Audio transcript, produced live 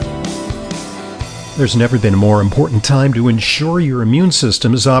There's never been a more important time to ensure your immune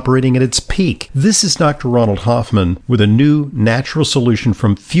system is operating at its peak. This is Dr. Ronald Hoffman with a new natural solution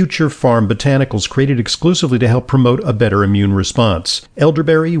from Future Farm Botanicals created exclusively to help promote a better immune response.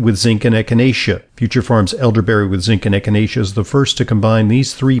 Elderberry with zinc and echinacea. Future Farm's elderberry with zinc and echinacea is the first to combine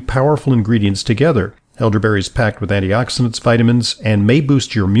these three powerful ingredients together. Elderberry is packed with antioxidants, vitamins, and may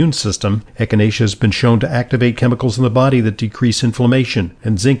boost your immune system. Echinacea has been shown to activate chemicals in the body that decrease inflammation,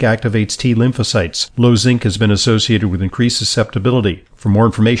 and zinc activates T lymphocytes. Low zinc has been associated with increased susceptibility. For more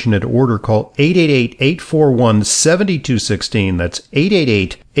information and to order, call 888-841-7216. That's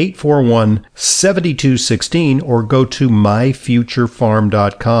 888-841-7216, or go to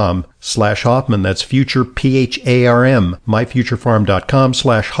myfuturefarm.com/Hoffman. That's future, P-H-A-R-M,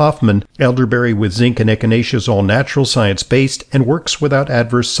 myfuturefarm.com/Hoffman. Elderberry with zinc and echinacea is all natural, science-based, and works without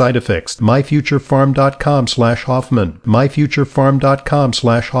adverse side effects. myfuturefarm.com/Hoffman.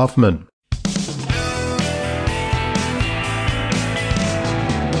 myfuturefarm.com/Hoffman.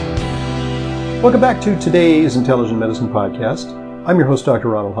 Welcome back to today's Intelligent Medicine Podcast. I'm your host, Dr.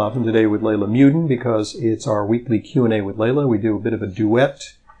 Ronald Hoffman, today with Leyla Muden, because it's our weekly Q&A with Leyla. We do a bit of a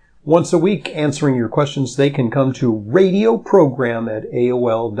duet once a week answering your questions. They can come to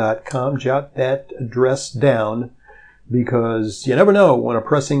radioprogram@aol.com. Jot that address down, because you never know when a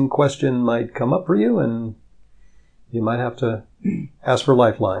pressing question might come up for you and you might have to ask for a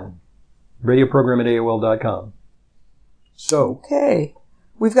lifeline. Radioprogram@aol.com. So. Okay.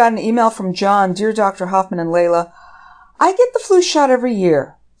 We've got an email from John. Dear Dr. Hoffman and Leyla, I get the flu shot every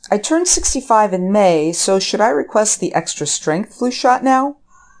year. I turned 65 in May, so should I request the extra strength flu shot now?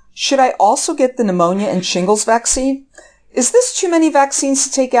 Should I also get the pneumonia and shingles vaccine? Is this too many vaccines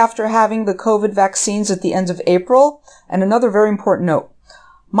to take after having the COVID vaccines at the end of April? And another very important note.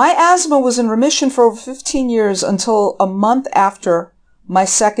 My asthma was in remission for over 15 years until a month after my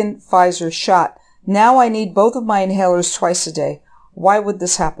second Pfizer shot. Now I need both of my inhalers twice a day. Why would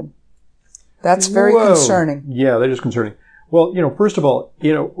this happen? That's very concerning. Yeah, that is concerning. Well, first of all,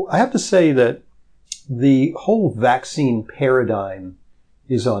 I have to say that the whole vaccine paradigm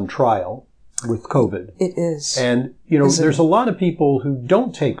is on trial with COVID. It is. And, there's a lot of people who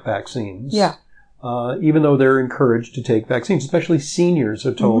don't take vaccines. Yeah. Even though they're encouraged to take vaccines, especially seniors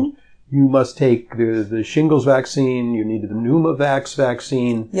are told, you must take the shingles vaccine, you need the Pneumovax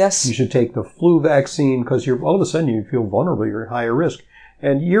vaccine. Yes. You should take the flu vaccine, because all of a sudden you feel vulnerable, you're at higher risk.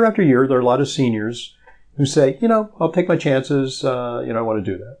 And year after year, there are a lot of seniors who say, I'll take my chances, I want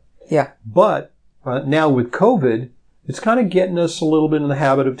to do that. Yeah. But now with COVID, it's kind of getting us a little bit in the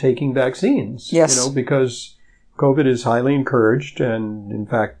habit of taking vaccines. Yes. Because COVID is highly encouraged, and in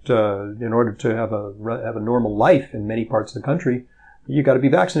fact, in order to have a normal life in many parts of the country, you got to be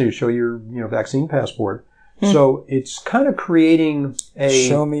vaccinated, show your vaccine passport. So it's kind of creating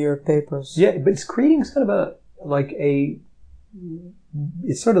show me your papers. Yeah, but it's creating kind of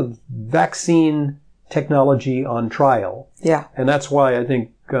it's sort of vaccine technology on trial. Yeah. And that's why I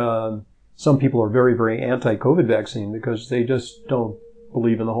think some people are very, very anti-COVID vaccine, because they just don't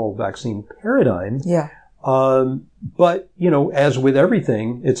believe in the whole vaccine paradigm. Yeah. But, as with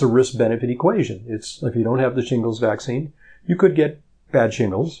everything, it's a risk-benefit equation. It's if you don't have the shingles vaccine, you could get bad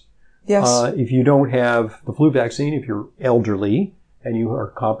shingles. Yes. If you don't have the flu vaccine, if you're elderly and you are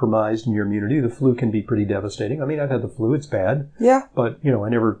compromised in your immunity, the flu can be pretty devastating. I mean, I've had the flu. It's bad. Yeah. But, I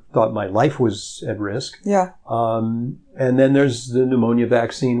never thought my life was at risk. Yeah. And then there's the pneumonia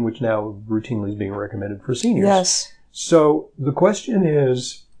vaccine, which now routinely is being recommended for seniors. Yes. So the question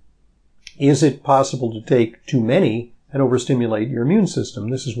is it possible to take too many and overstimulate your immune system?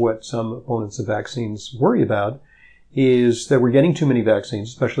 This is what some opponents of vaccines worry about, is that we're getting too many vaccines,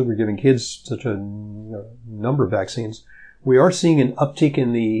 especially we're giving kids such a number of vaccines. We are seeing an uptick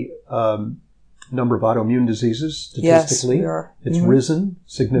in the number of autoimmune diseases statistically. Yes, we are. It's risen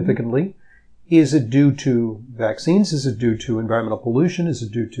significantly. Is it due to vaccines? Is it due to environmental pollution? Is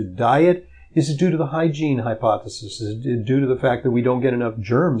it due to diet? Is it due to the hygiene hypothesis? Is it due to the fact that we don't get enough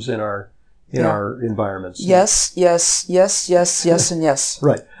germs in our environments? Yes, and yes.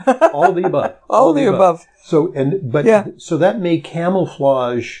 Right. All the above. All the above. So that may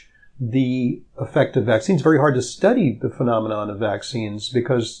camouflage the effect of vaccines. It's very hard to study the phenomenon of vaccines,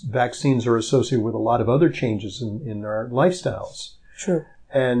 because vaccines are associated with a lot of other changes in our lifestyles. True.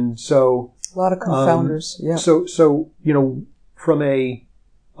 And so a lot of confounders. Yeah. So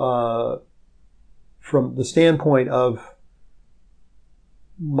from the standpoint of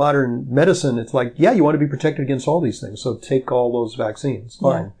modern medicine, it's like, yeah, you want to be protected against all these things, so take all those vaccines.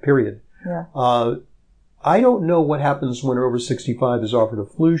 Fine. Yeah. Period. Yeah. I don't know what happens when over 65 is offered a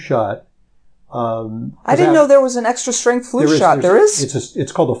flu shot. I didn't know there was an extra strength flu shot. There is?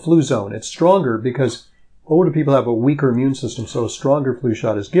 It's called a flu zone. It's stronger because older people have a weaker immune system, so a stronger flu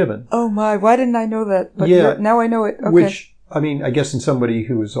shot is given. Oh my, why didn't I know that? But now I know it. Okay. Which, I mean, I guess in somebody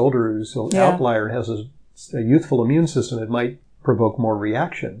who is older, who's an outlier and has a youthful immune system, it might provoke more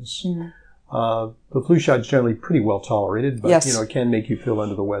reactions. Mm-hmm. The flu shot is generally pretty well tolerated, but it can make you feel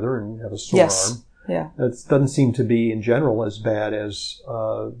under the weather and have a sore arm. Yeah. It doesn't seem to be, in general, as bad as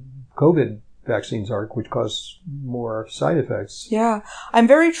COVID vaccines are, which cause more side effects. Yeah. I'm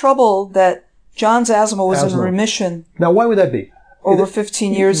very troubled that John's asthma was in remission. Now, why would that be? Over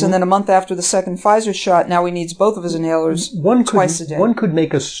 15 years, and then a month after the second Pfizer shot, now he needs both of his inhalers twice a day. One could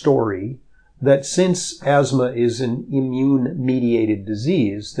make a story that since asthma is an immune-mediated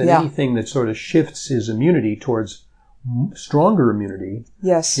disease, that anything that sort of shifts his immunity towards stronger immunity,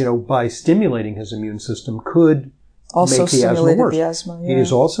 by stimulating his immune system, could also make the asthma worse. The asthma, It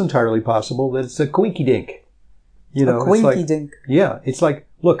is also entirely possible that it's a coinky-dink. A coinky-dink. It's like,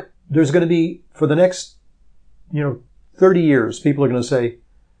 look, there's going to be, for the next, 30 years, people are going to say,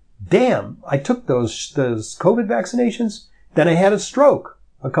 damn, I took those COVID vaccinations, then I had a stroke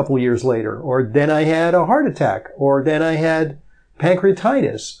a couple of years later, or then I had a heart attack, or then I had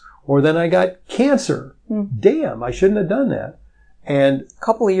pancreatitis, or then I got cancer. Damn, I shouldn't have done that. And a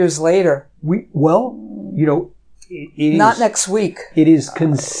couple of years later. Not next week. It is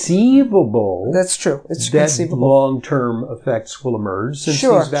conceivable. That's true. It's that conceivable. Long-term effects will emerge since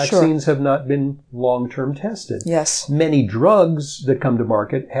these vaccines have not been long-term tested. Yes. Many drugs that come to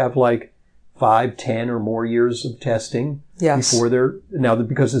market have like 5, 10 or more years of testing before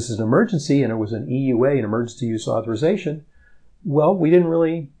because this is an emergency and it was an EUA, an emergency use authorization. Well, we didn't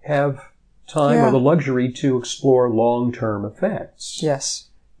really have time or the luxury to explore long-term effects. Yes.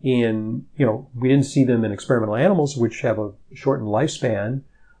 We didn't see them in experimental animals, which have a shortened lifespan.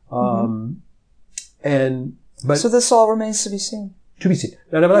 So this all remains to be seen. To be seen.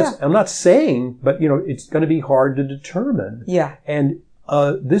 And I'm not saying, but, it's going to be hard to determine. Yeah. And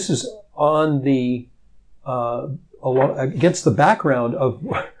this is on the, against the background of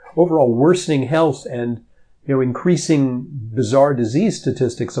overall worsening health and, increasing bizarre disease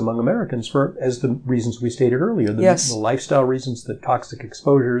statistics among Americans as the reasons we stated earlier. The lifestyle reasons, the toxic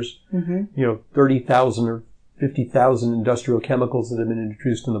exposures, 30,000 or 50,000 industrial chemicals that have been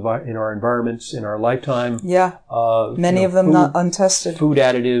introduced in our environments in our lifetime. Yeah. Many of them not untested. Food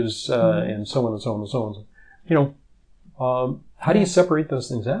additives, and so on and so on and so on. How do you separate those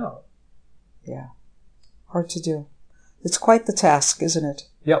things out? Yeah. Hard to do. It's quite the task, isn't it?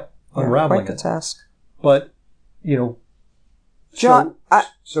 Yep. Unraveling quite the task. But, John,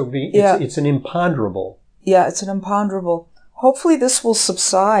 it's an imponderable. Yeah, it's an imponderable. Hopefully this will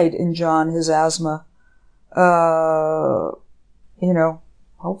subside in John, his asthma.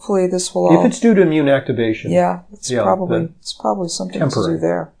 Hopefully this will If it's due to immune activation. Yeah, it's probably something temporary. To do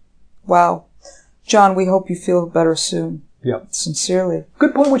there. Wow. John, we hope you feel better soon. Yeah. Sincerely.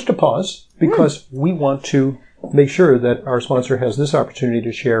 Good point which to pause, because we want to make sure that our sponsor has this opportunity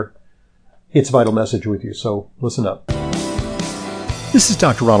to share its vital message with you. So listen up. This is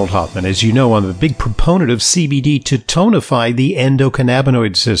Dr. Ronald Hoffman. As you know, I'm a big proponent of CBD to tonify the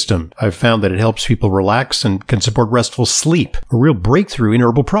endocannabinoid system. I've found that it helps people relax and can support restful sleep, a real breakthrough in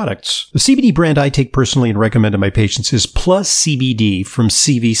herbal products. The CBD brand I take personally and recommend to my patients is Plus CBD from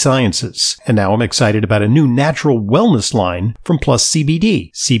CV Sciences. And now I'm excited about a new natural wellness line from Plus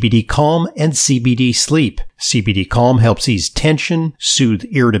CBD, CBD Calm and CBD Sleep. CBD Calm helps ease tension, soothe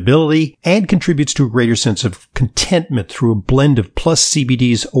irritability, and contributes to a greater sense of contentment through a blend of Plus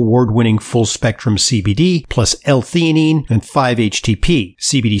CBD's award-winning full-spectrum CBD, plus L-theanine and 5-HTP.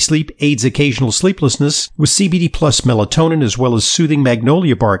 CBD Sleep aids occasional sleeplessness with CBD plus melatonin, as well as soothing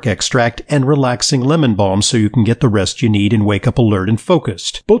magnolia bark extract and relaxing lemon balm, so you can get the rest you need and wake up alert and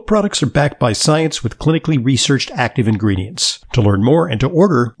focused. Both products are backed by science with clinically researched active ingredients. To learn more and to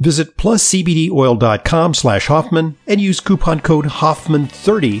order, visit pluscbdoil.com/Hoffman and use coupon code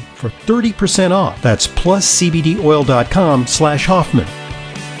Hoffman30 for 30% off. That's pluscbdoil.com/Hoffman.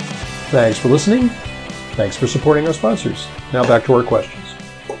 Thanks for listening. Thanks for supporting our sponsors. Now back to our questions.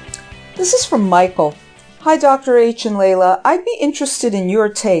 This is from Michael. Hi, Dr. H and Leyla. I'd be interested in your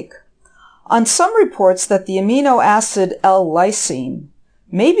take on some reports that the amino acid L-lysine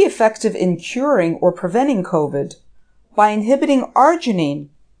may be effective in curing or preventing COVID by inhibiting arginine,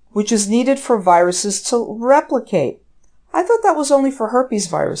 which is needed for viruses to replicate. I thought that was only for herpes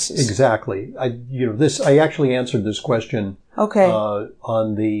viruses. Exactly. I actually answered this question. Okay.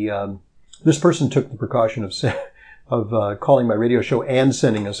 On the this person took the precaution of calling my radio show and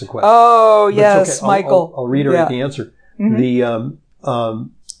sending us a question. Oh, yes, okay. Michael. I'll reiterate the answer. Mm-hmm.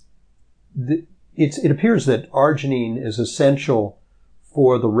 it appears that arginine is essential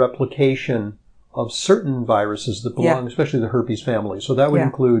for the replication of certain viruses that belong, especially the herpes family. So that would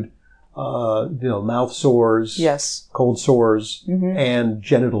include, mouth sores, cold sores, and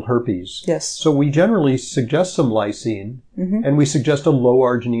genital herpes. Yes. So we generally suggest some lysine, and we suggest a low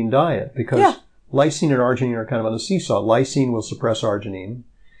arginine diet because lysine and arginine are kind of on the seesaw. Lysine will suppress arginine.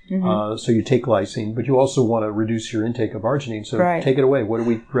 So you take lysine, but you also want to reduce your intake of arginine. So take it away. What do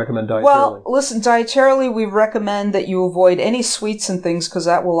we recommend dietarily? Well, listen, dietarily, we recommend that you avoid any sweets and things because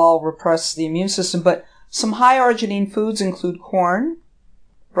that will all repress the immune system. But some high arginine foods include corn,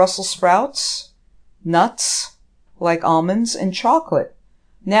 Brussels sprouts, nuts, like almonds, and chocolate.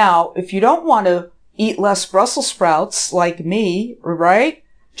 Now, if you don't want to eat less Brussels sprouts like me, right,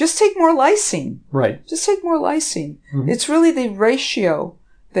 just take more lysine. Right. Just take more lysine. It's really the ratio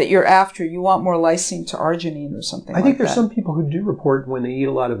that you're after. You want more lysine to arginine or something like that. I think there's some people who do report when they eat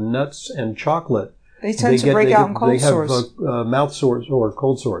a lot of nuts and chocolate. They tend to break out in cold sores. They have mouth sores or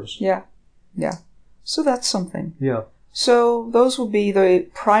cold sores. Yeah. Yeah. So that's something. Yeah. So those would be the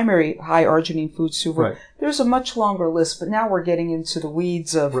primary high arginine foods to avoid. Right. There's a much longer list, but now we're getting into the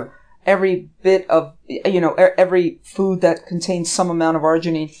weeds of every bit of, every food that contains some amount of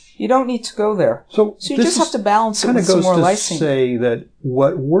arginine. You don't need to go there. So you just have to balance it with some more lysine. Kind of goes to say that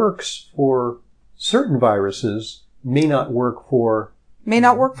what works for certain viruses may not work for the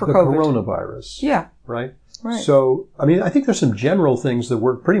COVID. Coronavirus. Yeah. Right? Right. So, I think there's some general things that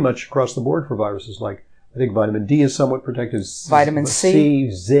work pretty much across the board for viruses. Like, I think vitamin D is somewhat protected. Vitamin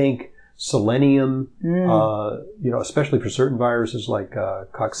C, zinc, selenium, especially for certain viruses like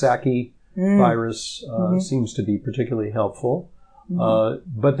Coxsackie virus seems to be particularly helpful.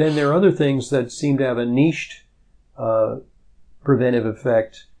 But then there are other things that seem to have a niched preventive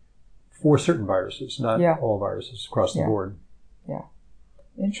effect for certain viruses, not all viruses across the board. Yeah.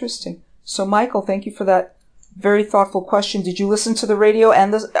 Interesting. So, Michael, thank you for that very thoughtful question. Did you listen to the radio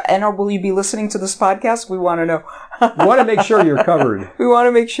and or will you be listening to this podcast? We want to know. We want to make sure you're covered. We want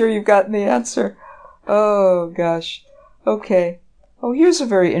to make sure you've gotten the answer. Oh, gosh. Okay. Oh, here's a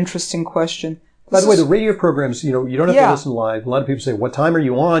very interesting question. By the way, the radio programs, you don't have to listen live. A lot of people say, what time are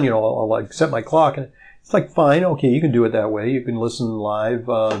you on? I'll like set my clock. And it's like, fine, okay, you can do it that way. You can listen live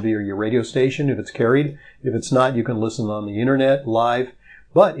via your radio station if it's carried. If it's not, you can listen on the internet live.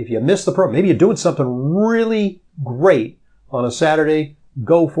 But if you miss the program, maybe you're doing something really great on a Saturday,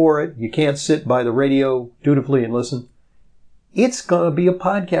 go for it. You can't sit by the radio dutifully and listen. It's going to be a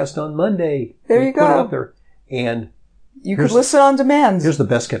podcast on Monday. There you go. Put it up there. And you could listen on demand. Here's the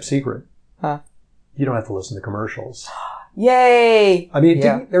best kept secret. You don't have to listen to commercials. Yay!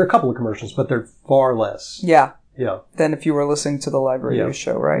 There are a couple of commercials, but they're far less. Yeah. Yeah. Than if you were listening to the live radio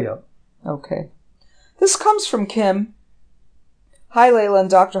show, right? Yeah. Okay. This comes from Kim. Hi, Leyla and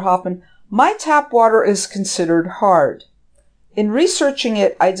Dr. Hoffman. My tap water is considered hard. In researching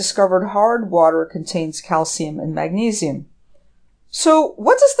it, I discovered hard water contains calcium and magnesium. So,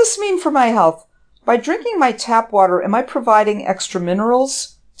 what does this mean for my health? By drinking my tap water, am I providing extra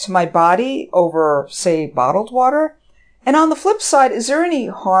minerals to my body over, say, bottled water? And on the flip side, is there any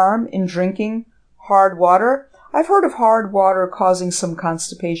harm in drinking hard water? I've heard of hard water causing some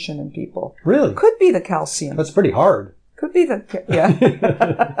constipation in people. Really? Could be the calcium. That's pretty hard. Could be We're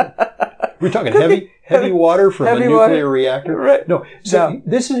talking heavy water from a nuclear reactor. Right. No. So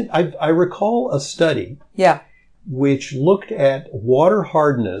this is, I recall a study. Yeah. Which looked at water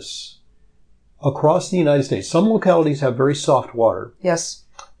hardness across the United States. Some localities have very soft water. Yes.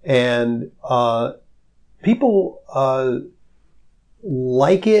 And people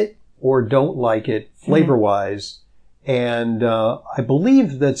like it or don't like it flavor-wise. And I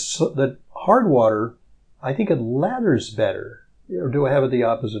believe that hard water, I think it lathers better. Or do I have it the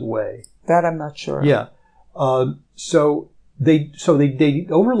opposite way? That I'm not sure. Yeah. So they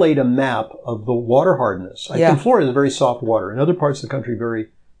overlaid a map of the water hardness. I think Florida is very soft water. In other parts of the country, very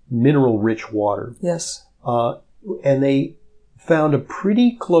mineral-rich water. Yes. And they found a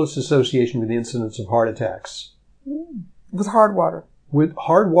pretty close association with the incidence of heart attacks. With hard water. With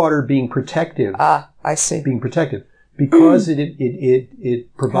hard water being protective. Ah, I see. Being protective. Because it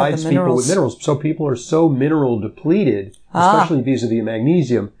provides people with minerals. So people are so mineral depleted, especially vis-a-vis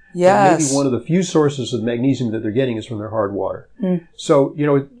magnesium. Yes. Maybe one of the few sources of magnesium that they're getting is from their hard water. So,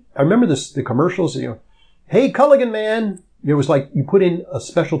 I remember the commercials, hey, Culligan man. It was like you put in a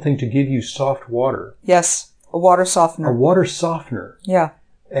special thing to give you soft water. Yes. A water softener. A water softener. Yeah.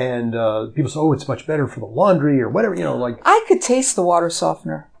 And people say, oh, it's much better for the laundry or whatever, I could taste the water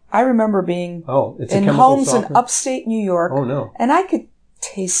softener. I remember being it's in homes softener? In upstate New York. Oh, no. And I could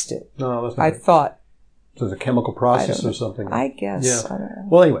taste it. No, that's not I thought. So it's a chemical process or something. I guess. Yeah. I don't know.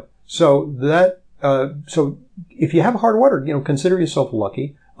 Well, anyway. So so if you have hard water, consider yourself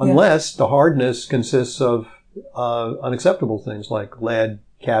lucky, unless the hardness consists of unacceptable things like lead,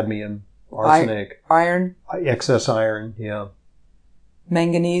 cadmium, arsenic, iron, excess iron, yeah,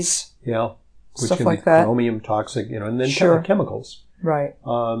 manganese, yeah, which stuff can like be that. chromium toxic, and then Sure. chemicals. Right.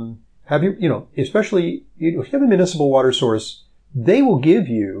 Have you, especially if you have a municipal water source, they will give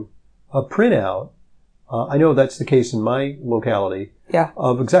you a printout. I know that's the case in my locality. Yeah.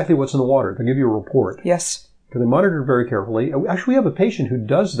 Of exactly what's in the water. They'll give you a report. Yes. Because they monitor it very carefully. Actually, we have a patient who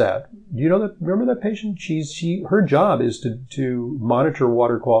does that. Do you know that? Remember that patient? Her job is to monitor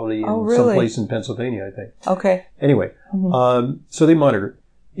water quality in some place in Pennsylvania, I think. Okay. Anyway, so they monitor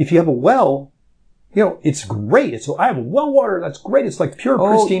it. If you have a well, it's great. I have well water. That's great. It's like pure,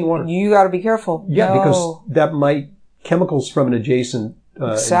 pristine water. You got to be careful. Yeah, because that chemicals from an adjacent,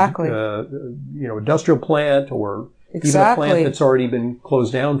 industrial plant or even a plant that's already been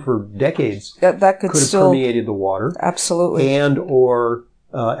closed down for decades that could have permeated the water. Absolutely. And or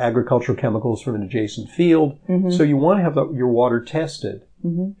agricultural chemicals from an adjacent field. Mm-hmm. So you want to have your water tested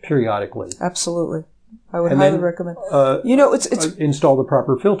periodically. Absolutely. I would highly recommend. It's install the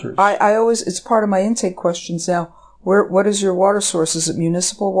proper filters. I always, it's part of my intake questions now. What is your water source? Is it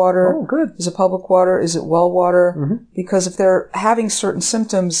municipal water? Oh, good. Is it public water? Is it well water? Mm-hmm. Because if they're having certain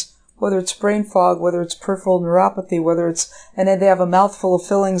symptoms, whether it's brain fog, whether it's peripheral neuropathy, and then they have a mouthful of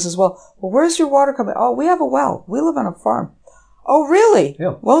fillings as well. Well, where's your water coming? Oh, we have a well. We live on a farm. Oh, really?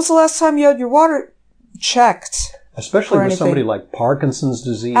 Yeah. When was the last time you had your water checked? Especially with somebody like Parkinson's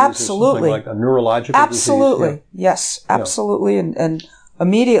disease. Absolutely. Or something like a neurological disease. Absolutely. Yeah. Yes, absolutely. Yeah. And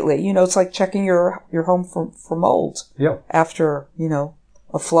immediately, it's like checking your home for mold. Yeah. After,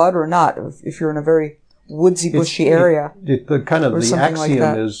 a flood or not, if you're in a very woodsy, bushy area. The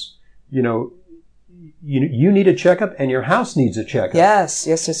axiom is, you need a checkup and your house needs a checkup. Yes.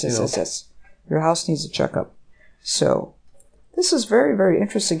 Your house needs a checkup. So, this is very, very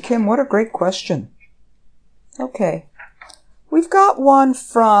interesting. Kim, what a great question. Okay. We've got one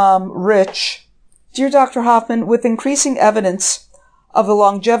from Rich. Dear Dr. Hoffman, with increasing evidence of the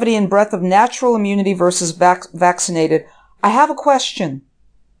longevity and breadth of natural immunity versus vaccinated, I have a question.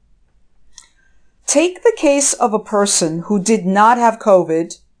 Take the case of a person who did not have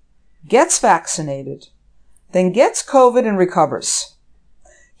COVID, gets vaccinated, then gets COVID and recovers.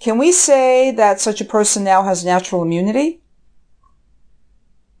 Can we say that such a person now has natural immunity?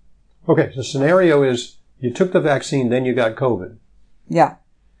 Okay, the scenario is you took the vaccine, then you got COVID. Yeah.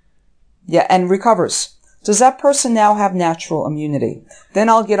 Yeah, and recovers. Does that person now have natural immunity? Then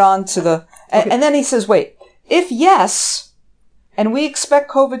I'll get on to the... Okay. And then he says, wait, if yes, and we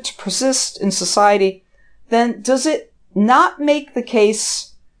expect COVID to persist in society, then does it not make the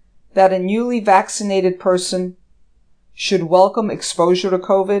case that a newly vaccinated person should welcome exposure to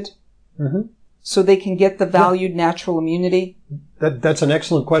COVID so they can get the valued natural immunity? That's an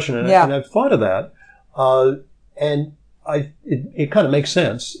excellent question, and I've thought of that. And it kind of makes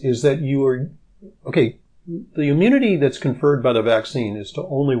sense, is that the immunity that's conferred by the vaccine is to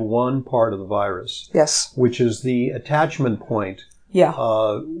only one part of the virus. Yes. Which is the attachment point. Yeah.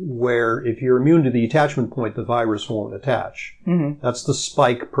 Where if you're immune to the attachment point, the virus won't attach. Mm-hmm. That's the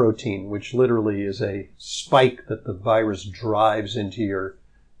spike protein, which literally is a spike that the virus drives into your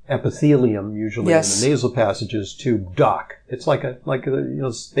epithelium, usually in the nasal passages, to dock. It's like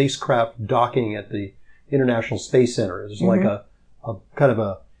a spacecraft docking at the International Space Center. It's like a kind of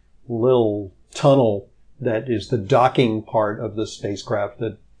a little tunnel that is the docking part of the spacecraft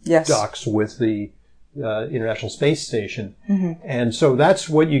that docks with the International Space Station. Mm-hmm. And so that's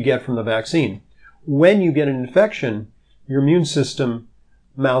what you get from the vaccine. When you get an infection, your immune system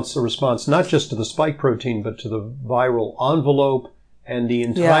mounts a response not just to the spike protein, but to the viral envelope and the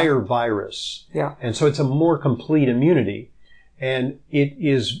entire virus. Yeah. And so it's a more complete immunity. And it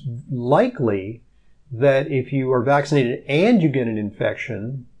is likely that if you are vaccinated and you get an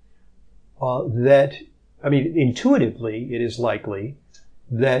infection, intuitively, it is likely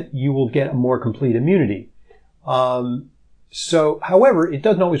that you will get a more complete immunity. However, it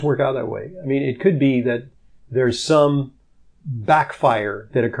doesn't always work out that way. I mean, it could be that there's some backfire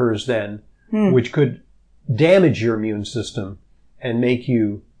that occurs then, which could damage your immune system and make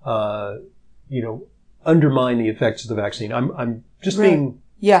you, undermine the effects of the vaccine. I'm just being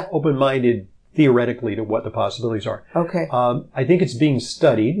open-minded theoretically to what the possibilities are. Okay. I think it's being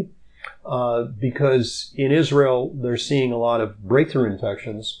studied because in Israel they're seeing a lot of breakthrough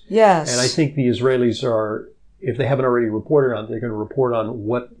infections. Yes. And I think the Israelis are, if they haven't already reported on it, they're going to report on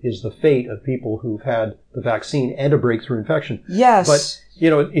what is the fate of people who've had the vaccine and a breakthrough infection. Yes. But,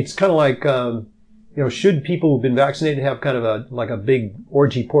 it's kind of like, should people who've been vaccinated have kind of a big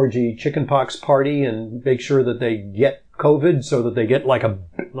orgy-porgy chickenpox party and make sure that they get COVID so that they get like a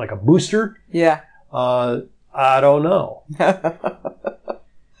booster? Yeah. I don't know.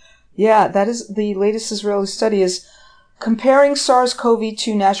 Yeah, that is the latest Israeli study is comparing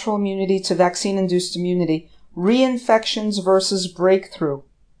SARS-CoV-2 natural immunity to vaccine-induced immunity, reinfections versus breakthrough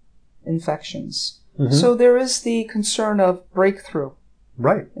infections. Mm-hmm. So there is the concern of breakthrough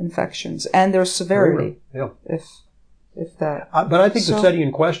infections and their severity. Yeah. If that. But I think the study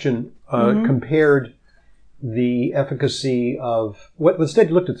in question compared the efficacy of the study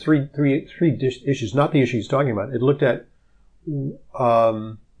looked at three issues, not the issue he's talking about. It looked at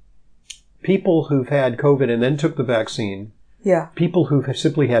people who've had COVID and then took the vaccine. Yeah. People who've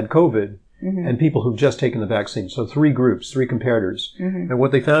simply had COVID. Mm-hmm. And people who've just taken the vaccine. So 3 groups, 3 comparators. Mm-hmm. And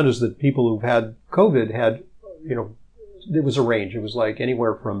what they found is that people who've had COVID had, it was a range. It was like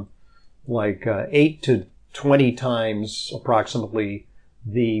anywhere from 8 to 20 times approximately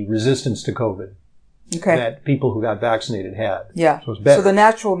the resistance to COVID that people who got vaccinated had. Yeah. So it was better. So the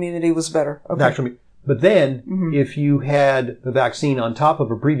natural immunity was better. Okay. But then if you had the vaccine on top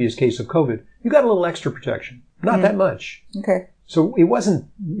of a previous case of COVID, you got a little extra protection. Not that much. Okay. So it wasn't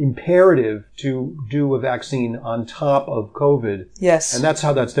imperative to do a vaccine on top of COVID. Yes. And that's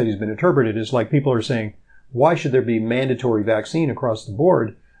how that study's been interpreted, is like people are saying, why should there be mandatory vaccine across the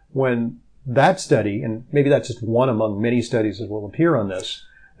board when that study, and maybe that's just one among many studies that will appear on this,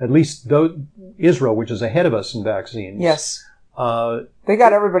 at least Israel, which is ahead of us in vaccines. Yes. They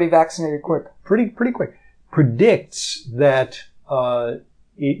got everybody vaccinated quick. Pretty quick. Predicts that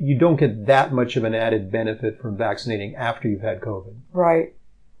you don't get that much of an added benefit from vaccinating after you've had COVID. Right.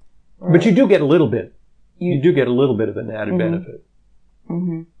 But you do get a little bit. You do get a little bit of an added benefit.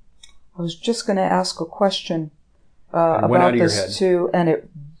 Mm-hmm. I was just going to ask a question about this too, and it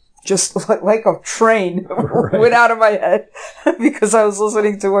just like a train went out of my head because I was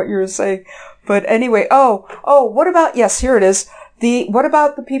listening to what you were saying. But anyway, what about, yes, here it is. What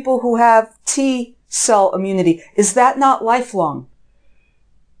about the people who have T cell immunity? Is that not lifelong?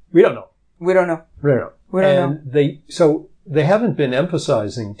 We don't know. We don't know. They haven't been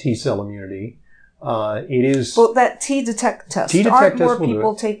emphasizing T cell immunity. It is. Well, that T detect test. Aren't more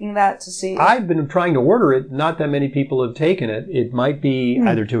people taking that to see? I've been trying to order it. Not that many people have taken it. It might be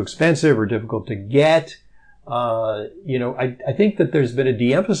either too expensive or difficult to get. I think that there's been a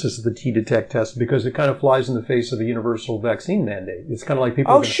de-emphasis of the T detect test because it kind of flies in the face of a universal vaccine mandate. It's kind of like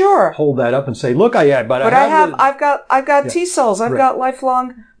people hold that up and say, "Look, I've got T cells. I've got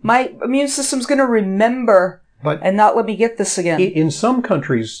lifelong. My immune system's going to remember." And not let me get this again. In some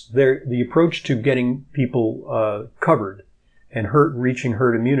countries, the approach to getting people covered and reaching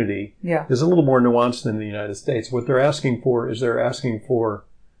herd immunity is a little more nuanced than the United States. What they're asking for is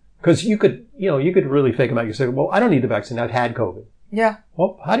because you could really fake them out. You say, well, I don't need the vaccine. I've had COVID. Yeah.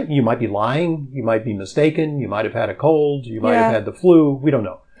 Well, you might be lying. You might be mistaken. You might have had a cold. You might have had the flu. We don't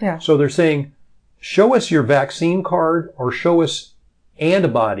know. Yeah. So they're saying, show us your vaccine card or show us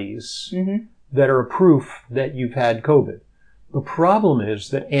antibodies that are a proof that you've had COVID. The problem is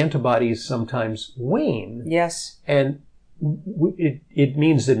that antibodies sometimes wane. Yes. And it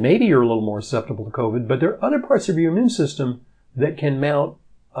means that maybe you're a little more susceptible to COVID, but there are other parts of your immune system that can mount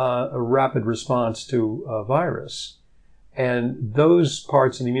a rapid response to a virus. And those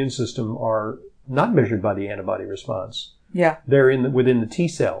parts of the immune system are not measured by the antibody response. Yeah. They're within the T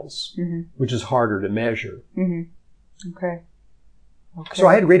cells, which is harder to measure. Mm-hmm. Okay. So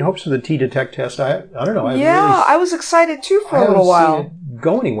I had great hopes for the T-detect test. I don't know. I was excited too for a little while. I haven't seen it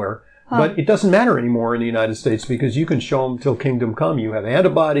go anywhere. But it doesn't matter anymore in the United States because you can show them till kingdom come. You have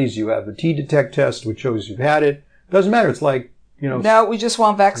antibodies. You have the T-detect test, which shows you've had it. Doesn't matter. It's like, No, we just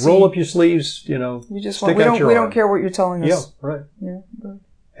want vaccine. Roll up your sleeves, We don't care what you're telling us. Yeah, right. Yeah.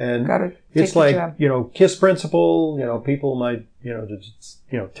 And it's like, KISS principle. People might,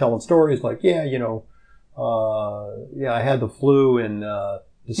 telling stories like, I had the flu in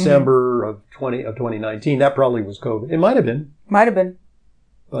December of 2019. That probably was COVID. It might have been.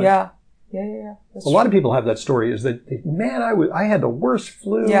 But yeah. A lot of people have that story. Is that I had the worst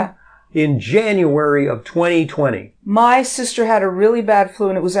flu in January of 2020. My sister had a really bad flu,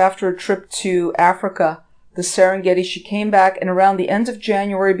 and it was after a trip to Africa, the Serengeti. She came back, and around the end of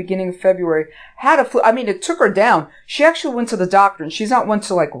January, beginning of February, had a flu. I mean, it took her down. She actually went to the doctor, and she's not one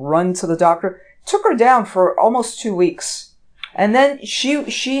to run to the doctor. Took her down for almost 2 weeks. And then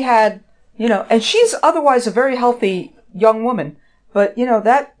she had, and she's otherwise a very healthy young woman. But, I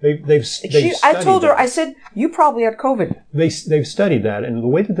told her, I said, you probably had COVID. They've studied that. And the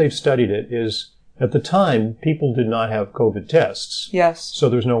way that they've studied it is At the time, people did not have COVID tests. Yes. So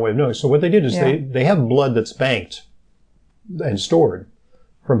there's no way of knowing. So what they did is they have blood that's banked and stored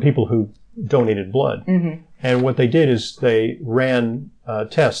from people who donated blood. Mm-hmm. And what they did is they ran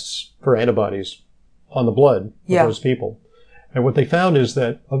tests for antibodies on the blood of those people. And what they found is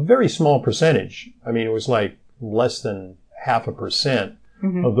that a very small percentage, I mean, it was like less than 0.5%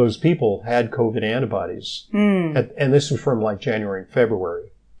 of those people had COVID antibodies. And this was from like January and February.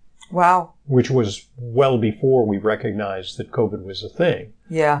 Wow. Which was well before we recognized that COVID was a thing.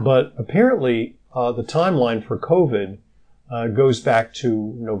 Yeah. But apparently, the timeline for COVID goes back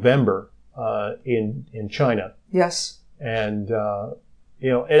to November in China. Yes. And,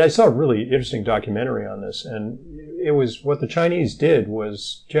 and I saw a really interesting documentary on this, and it was what the Chinese did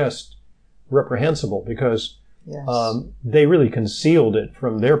was just reprehensible because they really concealed it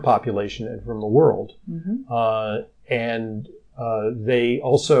from their population and from the world. And they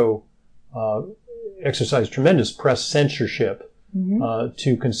also exercised tremendous press censorship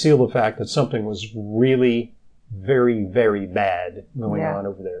to conceal the fact that something was really very, very bad going on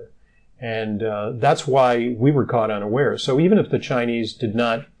over there. And that's why we were caught unaware. So even if the Chinese did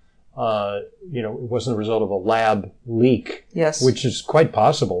not, it wasn't a result of a lab leak, which is quite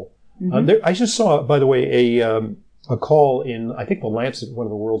possible. I just saw, by the way, a call in, I think, The Lancet, one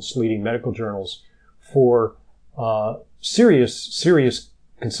of the world's leading medical journals, for serious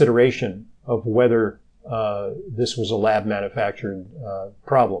consideration of whether this was a lab manufactured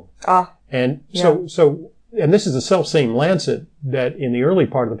problem. And and this is the self-same Lancet that in the early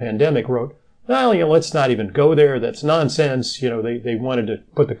part of the pandemic wrote, well, let's not even go there. That's nonsense. They wanted to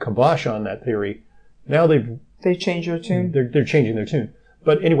put the kibosh on that theory. Now they changed their tune. They're changing their tune.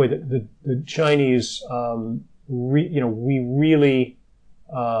 But anyway, the Chinese, we really,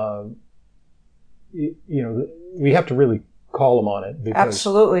 we have to really call them on it. Because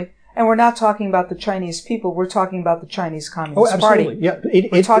absolutely. And we're not talking about the Chinese people. We're talking about the Chinese Communist Party. Oh, absolutely. Yeah.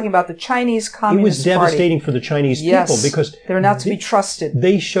 We're talking about the Chinese Communist Party. It was devastating for the Chinese people because they're not to be trusted.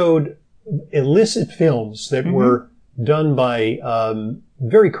 They showed illicit films that were done by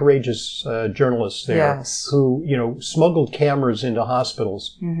very courageous journalists there who, smuggled cameras into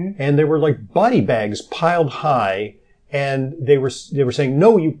hospitals. And they were like body bags piled high. And they were saying,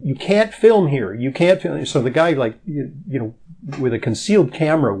 no, you can't film here. You can't film. So the guy, with a concealed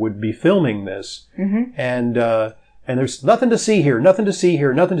camera would be filming this. And there's nothing to see here, nothing to see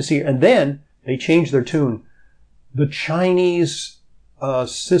here, nothing to see here. And then they changed their tune. The Chinese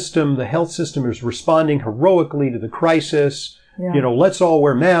system, the health system is responding heroically to the crisis. Let's all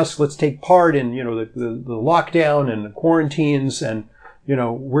wear masks. Let's take part in, the lockdown and the quarantines. And,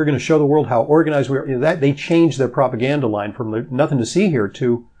 we're going to show the world how organized we are. That they changed their propaganda line from nothing to see here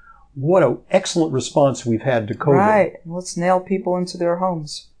to what an excellent response we've had to COVID. Right. Let's nail people into their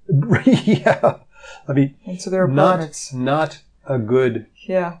homes. Yeah. I mean, into their apartments. Not a good.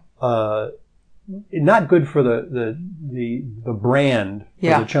 Yeah. Not good for the brand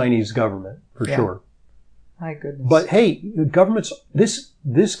for the Chinese government, for sure. My goodness. But hey, the governments, this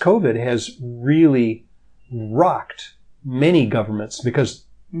COVID has really rocked many governments because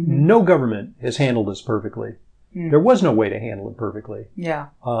no government has handled this perfectly. There was no way to handle it perfectly. Yeah.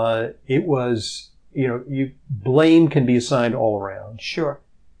 It was, blame can be assigned all around. Sure.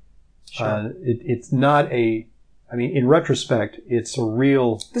 It's not in retrospect, it's a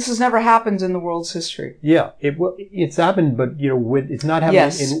real. This has never happened in the world's history. Yeah, it's happened, but it's not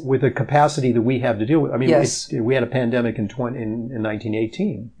happening with the capacity that we have to deal with. I mean, we had a pandemic in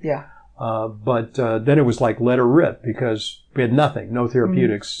 1918. Yeah. But then it was like let her rip because we had nothing, no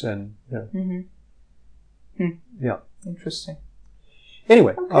therapeutics, and yeah. Interesting.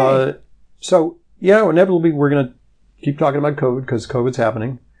 Anyway, so inevitably we're going to keep talking about COVID because COVID's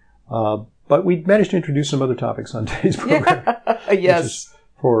happening. But we managed to introduce some other topics on today's program. Yes. Which is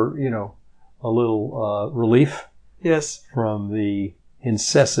for, a little relief. Yes. From the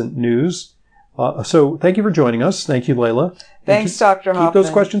incessant news. So thank you for joining us. Thank you, Leyla. Thanks, Dr. Hoffman. Keep those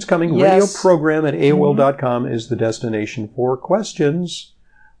questions coming. Yes. radioprogram@AOL.com is the destination for questions.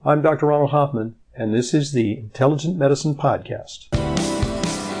 I'm Dr. Ronald Hoffman, and this is the Intelligent Medicine Podcast.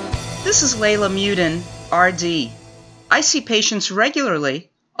 This is Leyla Mudin, RD. I see patients regularly,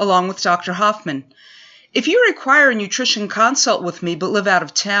 along with Dr. Hoffman. If you require a nutrition consult with me but live out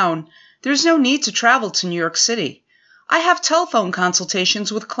of town, there's no need to travel to New York City. I have telephone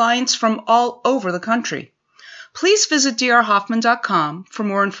consultations with clients from all over the country. Please visit drhoffman.com for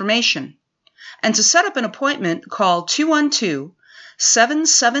more information. And to set up an appointment, call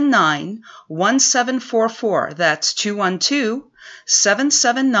 212-779-1744. That's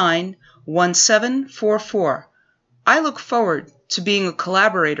 212-779-1744. I look forward to being a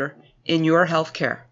collaborator in your healthcare.